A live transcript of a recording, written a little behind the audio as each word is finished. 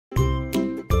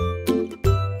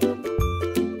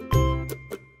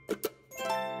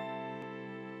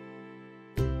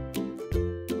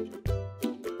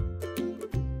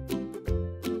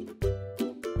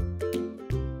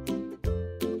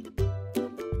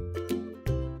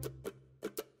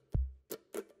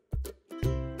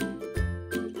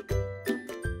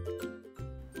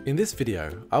In this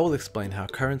video, I will explain how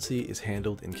currency is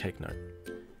handled in Cakenote.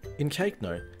 In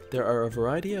Cakenote, there are a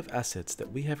variety of assets that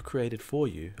we have created for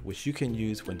you which you can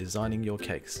use when designing your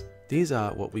cakes. These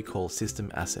are what we call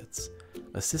system assets.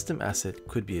 A system asset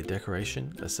could be a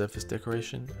decoration, a surface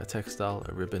decoration, a textile,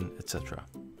 a ribbon, etc.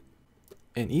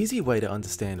 An easy way to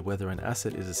understand whether an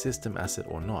asset is a system asset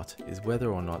or not is whether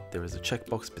or not there is a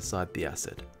checkbox beside the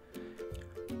asset.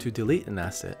 To delete an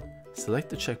asset, select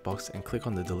the checkbox and click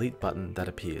on the delete button that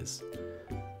appears.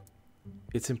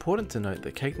 It's important to note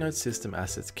that Cakenote system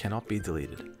assets cannot be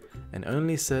deleted, and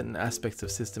only certain aspects of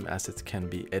system assets can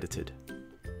be edited.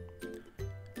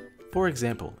 For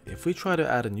example, if we try to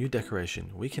add a new decoration,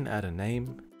 we can add a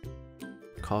name,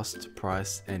 cost,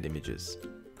 price, and images.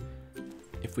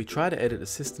 If we try to edit a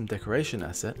system decoration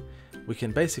asset, we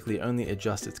can basically only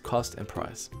adjust its cost and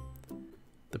price.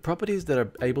 The properties that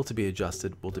are able to be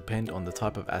adjusted will depend on the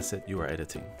type of asset you are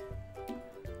editing.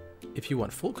 If you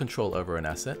want full control over an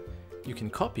asset, you can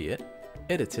copy it,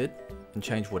 edit it, and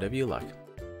change whatever you like.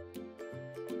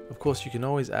 Of course, you can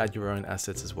always add your own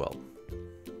assets as well.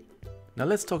 Now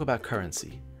let's talk about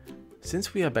currency.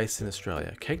 Since we are based in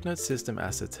Australia, Cakenote system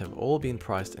assets have all been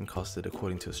priced and costed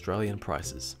according to Australian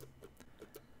prices.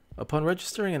 Upon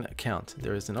registering an account,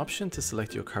 there is an option to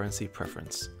select your currency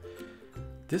preference.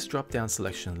 This drop-down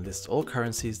selection lists all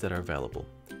currencies that are available.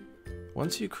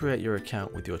 Once you create your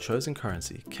account with your chosen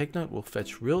currency, Cakenote will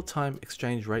fetch real-time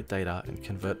exchange rate data and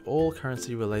convert all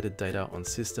currency-related data on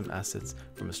system assets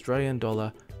from Australian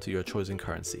dollar to your chosen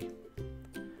currency.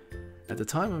 At the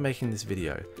time of making this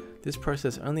video, this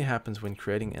process only happens when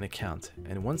creating an account,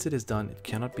 and once it is done, it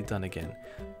cannot be done again,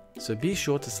 so be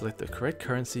sure to select the correct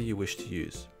currency you wish to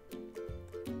use.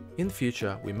 In the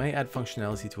future, we may add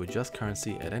functionality to adjust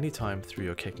currency at any time through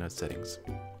your Cakenote settings.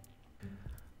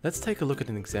 Let's take a look at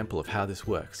an example of how this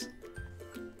works.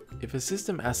 If a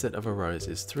system asset of a rose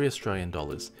is 3 Australian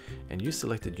dollars and you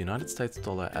selected United States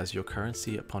dollar as your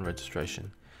currency upon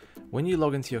registration, when you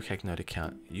log into your Cakenote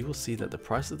account, you will see that the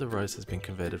price of the rose has been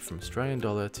converted from Australian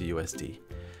dollar to USD.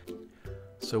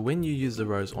 So when you use the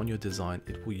rose on your design,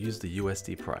 it will use the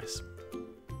USD price.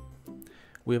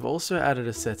 We have also added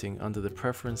a setting under the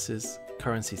Preferences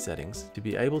Currency Settings to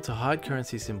be able to hide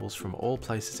currency symbols from all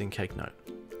places in Cakenote.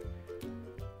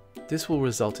 This will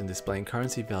result in displaying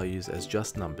currency values as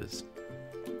just numbers.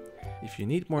 If you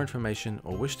need more information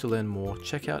or wish to learn more,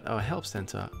 check out our Help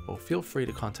Center or feel free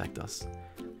to contact us.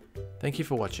 Thank you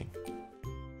for watching.